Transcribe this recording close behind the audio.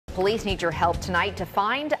Police need your help tonight to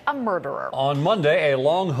find a murderer. On Monday, a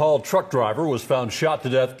long-haul truck driver was found shot to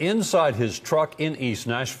death inside his truck in East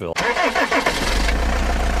Nashville.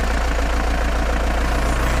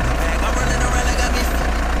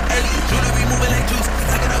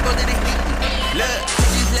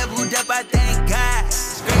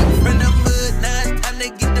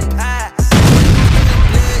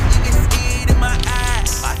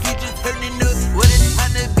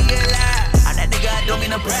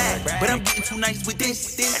 But I'm getting too nice with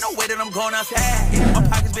this. Ain't no way that I'm going outside. My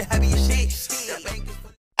pockets been heavy as shit.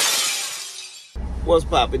 What's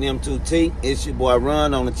poppin', M2T? It's your boy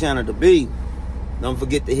Run on the channel to be. Don't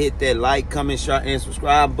forget to hit that like, comment, share, and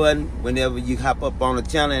subscribe button whenever you hop up on the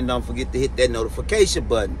channel, and don't forget to hit that notification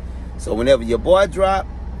button. So whenever your boy drop,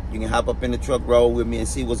 you can hop up in the truck, roll with me, and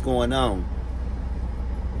see what's going on.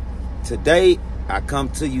 Today, I come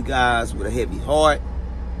to you guys with a heavy heart.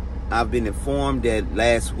 I've been informed that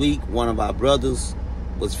last week, one of our brothers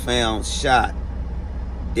was found shot,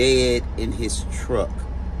 dead in his truck.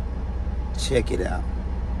 Check it out.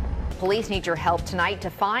 Police need your help tonight to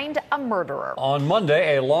find a murderer. On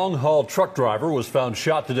Monday, a long-haul truck driver was found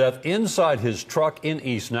shot to death inside his truck in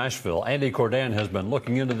East Nashville. Andy Cordan has been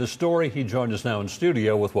looking into this story. He joined us now in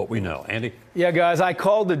studio with what we know. Andy? Yeah, guys, I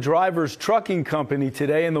called the driver's trucking company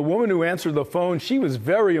today, and the woman who answered the phone, she was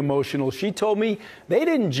very emotional. She told me they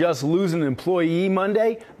didn't just lose an employee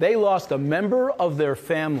Monday, they lost a member of their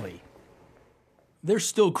family. There's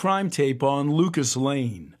still crime tape on Lucas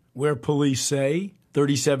Lane, where police say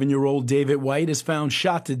 37-year-old David White is found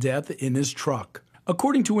shot to death in his truck.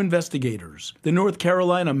 According to investigators, the North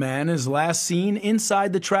Carolina man is last seen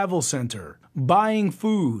inside the travel center, buying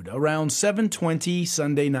food around 7:20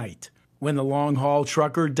 Sunday night. When the long-haul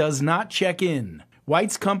trucker does not check in,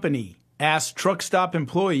 White's company asked Truckstop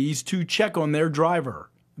employees to check on their driver.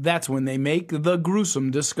 That's when they make the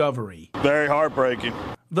gruesome discovery. Very heartbreaking.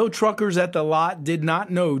 Though truckers at the lot did not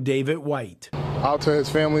know David White. Out to his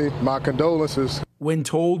family, my condolences. When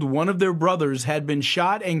told one of their brothers had been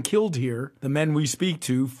shot and killed here, the men we speak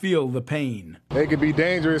to feel the pain. They could be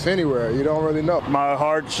dangerous anywhere. You don't really know. My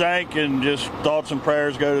heart sank, and just thoughts and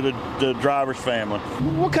prayers go to the driver's family.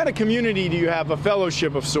 What kind of community do you have, a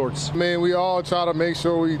fellowship of sorts? I mean, we all try to make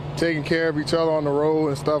sure we taking care of each other on the road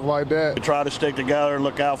and stuff like that. We try to stick together and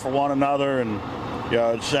look out for one another, and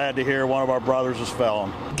yeah, it's sad to hear one of our brothers is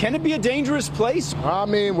fallen. Can it be a dangerous place? I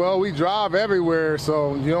mean, well, we drive everywhere,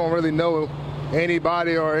 so you don't really know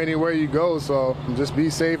anybody or anywhere you go, so just be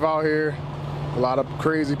safe out here. A lot of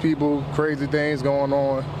crazy people, crazy things going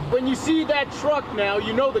on. When you see that truck now,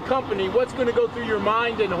 you know the company. What's going to go through your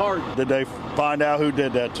mind and heart? Did they find out who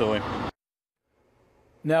did that to him?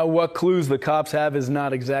 Now, what clues the cops have is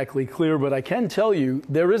not exactly clear, but I can tell you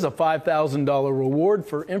there is a $5,000 reward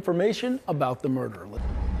for information about the murder.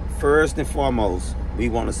 First and foremost, we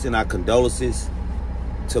want to send our condolences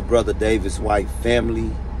to Brother David's White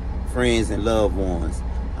family, friends, and loved ones.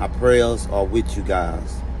 Our prayers are with you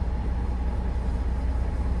guys.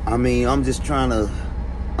 I mean, I'm just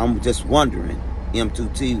wondering,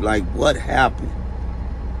 M2T, like, what happened?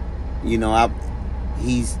 You know,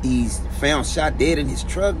 he's found shot dead in his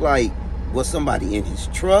truck. Like, was somebody in his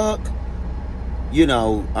truck? You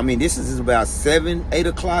know, I mean, this is about 7, 8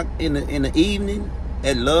 o'clock in the evening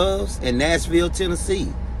at Loves in Nashville, Tennessee.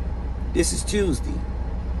 This is Tuesday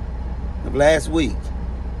of last week.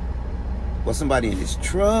 Was somebody in his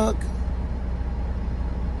truck?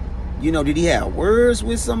 You know, did he have words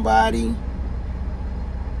with somebody?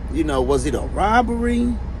 You know, was it a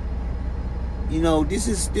robbery? You know,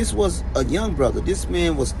 this was a young brother. This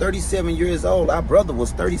man was 37 years old. Our brother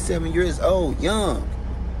was 37 years old, young.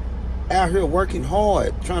 Out here working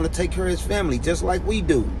hard, trying to take care of his family, just like we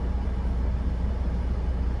do.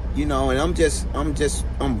 You know, and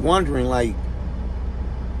I'm wondering, like,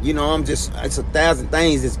 you know, it's 1,000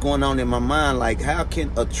 things that's going on in my mind. Like, how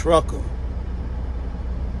can a trucker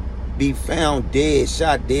be found dead,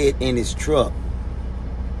 shot dead in his truck?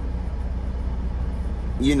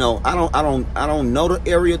 You know, I don't know the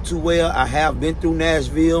area too well. I have been through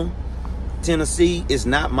Nashville, Tennessee. It's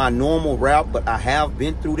not my normal route, but I have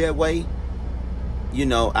been through that way. You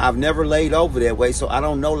know, I've never laid over that way, so I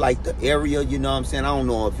don't know, like, the area, you know what I'm saying? I don't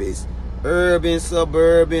know if it's urban,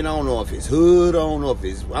 suburban, I don't know if it's hood, I don't know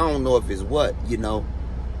if it's what, you know,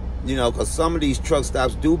 because some of these truck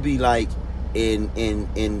stops do be like in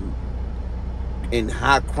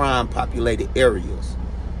high crime populated areas,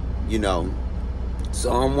 you know. So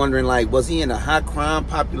I'm wondering, like, was he in a high crime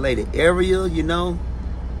populated area, you know?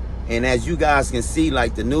 And as you guys can see,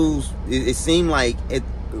 like, the news, it seemed like it,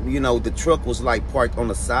 you know, the truck was like parked on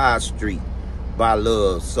a side street by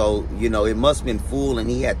Loves. So, you know, it must have been full and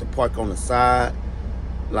he had to park on the side.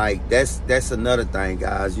 Like, that's another thing,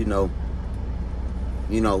 guys. You know,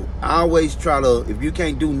 I always try to, if you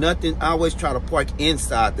can't do nothing, I always try to park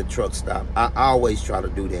inside the truck stop. I always try to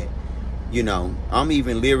do that. You know, I'm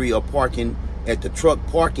even leery of parking at the truck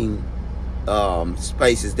parking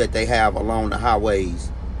spaces that they have along the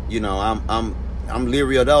highways. You know, I'm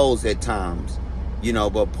leery of those at times. You know,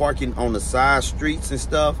 but parking on the side streets and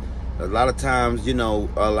stuff, a lot of times, you know,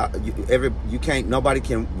 nobody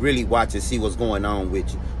can really watch and see what's going on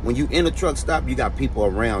with you. When you in a truck stop, you got people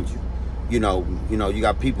around you. You know, you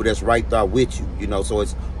got people that's right there with you. You know, so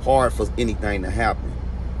it's hard for anything to happen.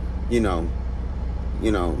 You know,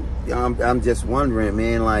 I'm just wondering,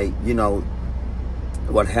 man, like, you know,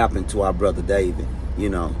 what happened to our brother David. You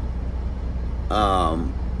know,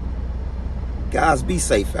 guys, be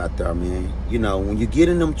safe out there, man. You know, when you get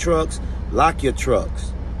in them trucks, lock your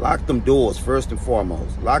trucks. Lock them doors first and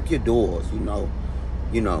foremost. Lock your doors, you know.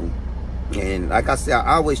 And like I said,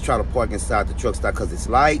 I always try to park inside the truck stop because it's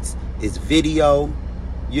lights, it's video.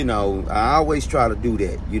 You know, I always try to do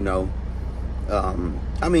that, you know.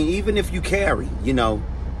 I mean, even if you carry, you know,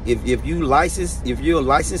 if you're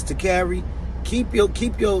licensed to carry, keep your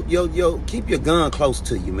gun close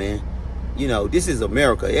to you, man. You know, this is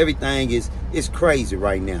America. Everything is crazy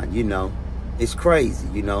right now, you know. It's crazy,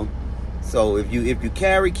 you know. So if you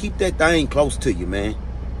carry, keep that thing close to you, man.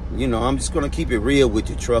 You know, I'm just gonna keep it real with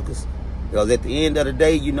you, truckers. Because at the end of the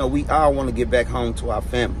day, you know, we all want to get back home to our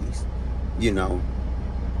families. You know.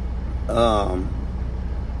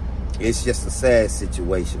 It's just a sad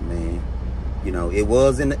situation, man. You know, it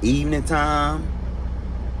was in the evening time.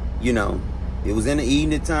 You know, it was in the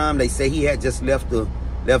evening time. They say he had just left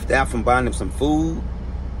out from buying them some food.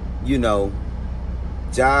 You know,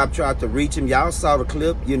 Job tried to reach him. Y'all saw the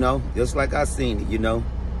clip, you know, just like I seen it, you know.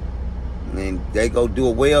 And they go do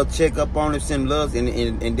a well checkup on him, send loves,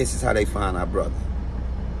 and this is how they find our brother.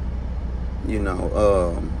 You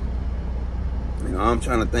know, I'm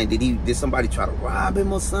trying to think, did somebody try to rob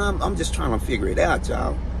him or something? I'm just trying to figure it out,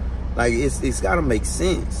 y'all. Like, it's gotta make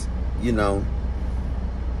sense, you know.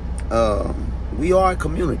 We are a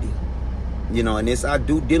community. You know, and it's our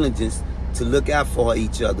due diligence to look out for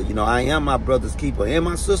each other. You know, I am my brother's keeper and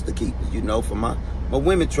my sister keepers, you know, for my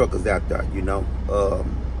women truckers out there, you know.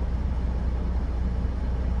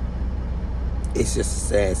 It's just a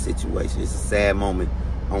sad situation. It's a sad moment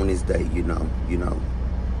on this day, you know.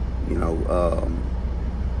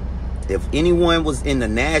 If anyone was in the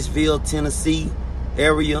Nashville, Tennessee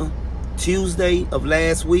area Tuesday of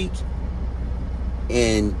last week,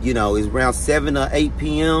 and, you know, it's around 7 or 8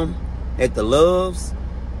 p.m. at the Loves,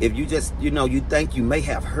 if you just, you know, you think you may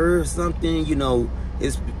have heard something, you know,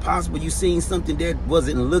 it's possible you seen something that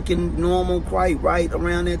wasn't looking normal quite right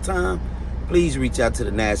around that time, please reach out to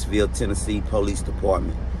the Nashville, Tennessee Police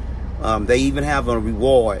Department. They even have a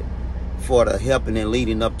reward for the helping and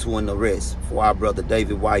leading up to an arrest for our brother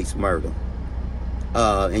David White's murder.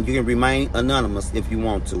 And you can remain anonymous if you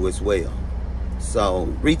want to as well. So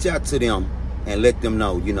reach out to them and let them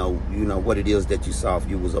know, you know what it is that you saw if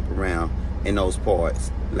you was up around in those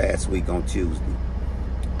parts last week on Tuesday.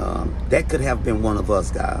 That could have been one of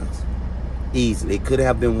us, guys. Easily, it could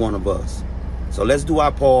have been one of us. So let's do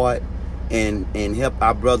our part and help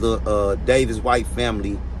our brother David's White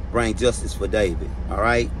family bring justice for David. All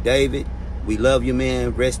right, David, we love you,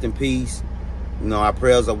 man. Rest in peace. You know, our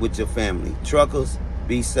prayers are with your family. Truckers,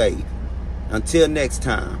 be safe. Until next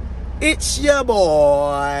time, it's your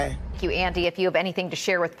boy. Thank you, Andy. If you have anything to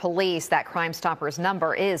share with police, that Crime Stoppers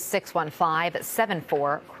number is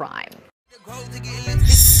 615-74-CRIME. I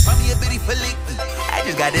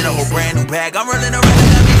just got in a whole brand new bag. I'm running around.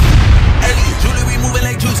 Jewelry moving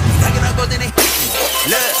like juice. Stacking up gold in it.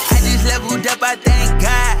 Look, I just leveled up. I thank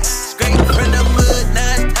God.